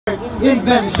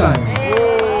Invention.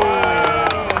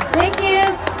 Thank you.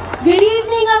 Good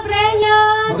evening,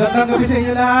 Abrenios. Magandang gabi sa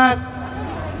inyo lahat.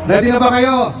 Ready na ba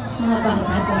kayo?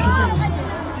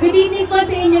 Good evening po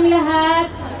sa inyong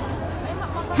lahat.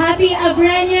 Happy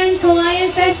Abrenian Kawayan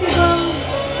Festival.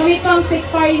 Kami pong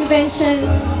 6-part Invention.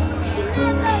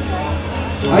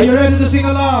 Are you ready to sing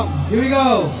along? Here we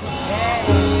go.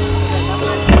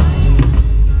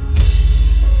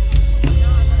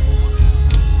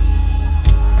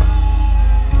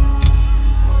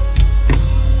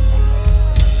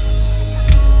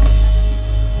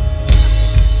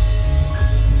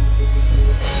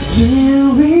 Do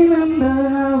you remember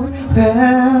how it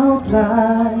felt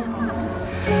like?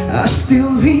 I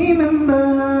still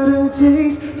remember the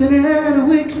days, the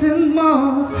weeks and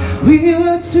months we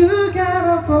were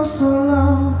together for so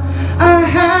long. I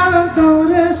haven't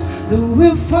noticed that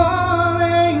we're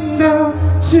falling down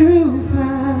too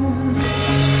fast.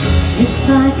 If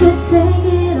I could take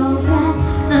it all back,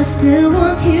 I still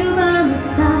want you by my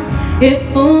side. If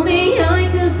only I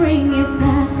could bring you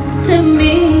back to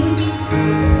me.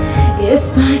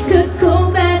 If I could go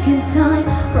back in time,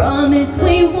 promise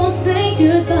we won't say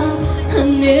goodbye. I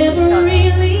never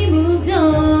really moved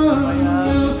on,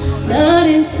 no, not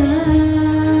in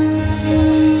time.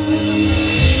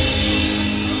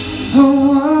 I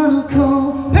wanna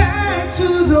go back to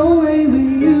the way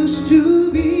we used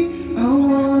to be. I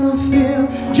wanna feel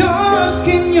your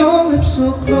skin, your lips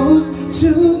so close to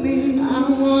me. I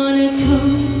wanna come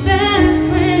back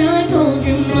when I hold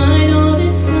your mind all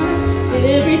the time.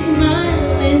 Every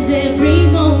smile and every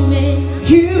moment.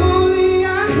 You only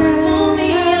I had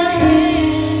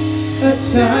a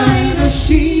time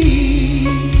machine.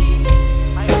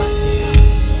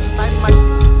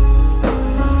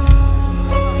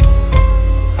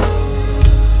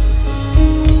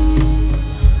 I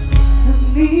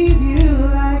need you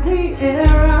like the air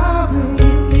I breathe.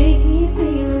 You make me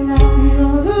feel alive.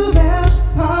 You're the best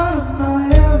part of my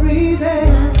everyday.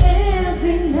 My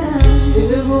every night.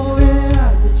 If only I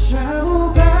could travel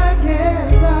back in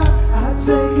time, I'd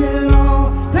take it all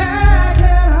back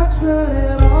and I'd turn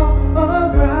it all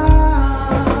around.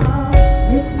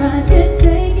 If I could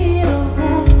take it all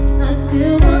back, I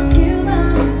still want you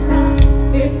by my side.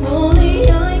 If only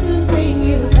I could bring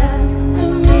you back to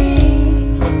me.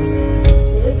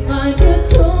 If I could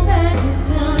go back in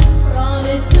time,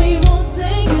 promise we won't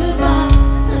say goodbye.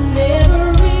 I never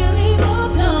really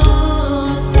moved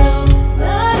on, no,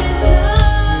 not in time.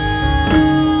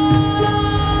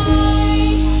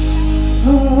 I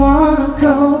wanna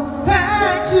go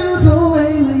back to the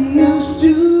way we used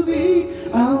to be.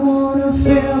 I wanna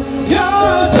feel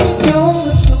yours and your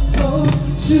lips so close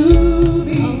to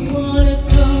me. I wanna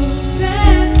go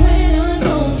back when I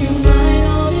hold your mind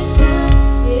all the time.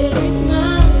 Every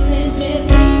smile and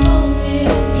every moment.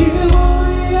 You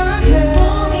only I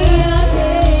Only I had.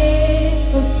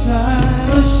 had a time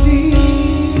machine.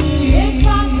 If I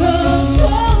could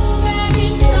go back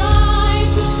in time,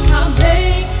 I'd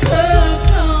make us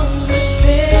so much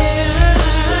better.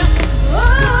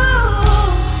 Oh,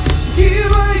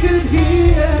 If I could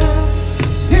hear,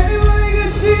 if I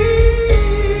could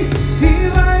see,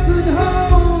 if I could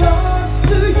hold on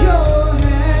to your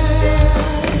hand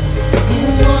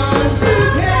once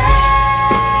again.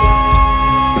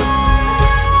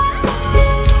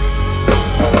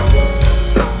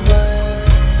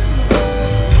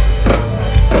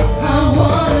 I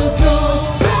wanna go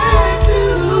back to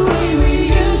the way we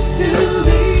used to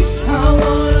be. I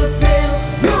wanna feel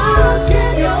your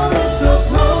skin, your lips so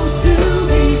close to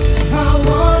me. I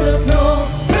wanna go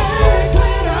back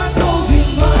when I told you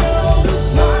mine all the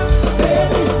time.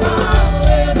 Every smile,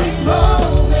 every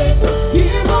moment.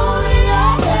 If only I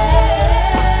had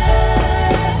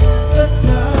a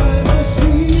time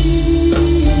machine.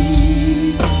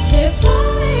 if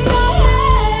only I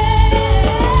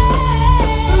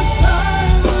A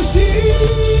time machine.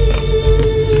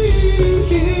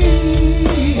 had.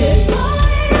 If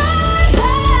only I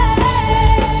had.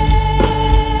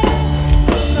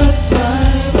 A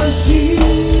time machine.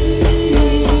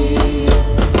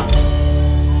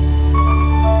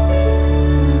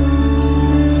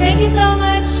 Thank you so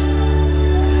much.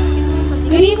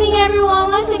 Good evening, everyone.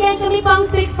 Once again, kami pong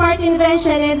 6-part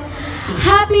Invention and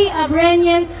Happy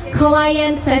Abrenian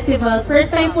Kawayan Festival.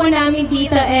 First time po namin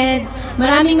dito and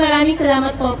maraming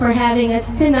salamat po for having us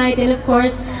tonight. And of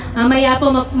course, maya po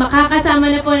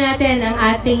makakasama na po natin ang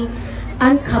ating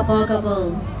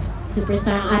unkabogable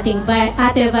superstar, ang ating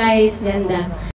Ate Vice Ganda.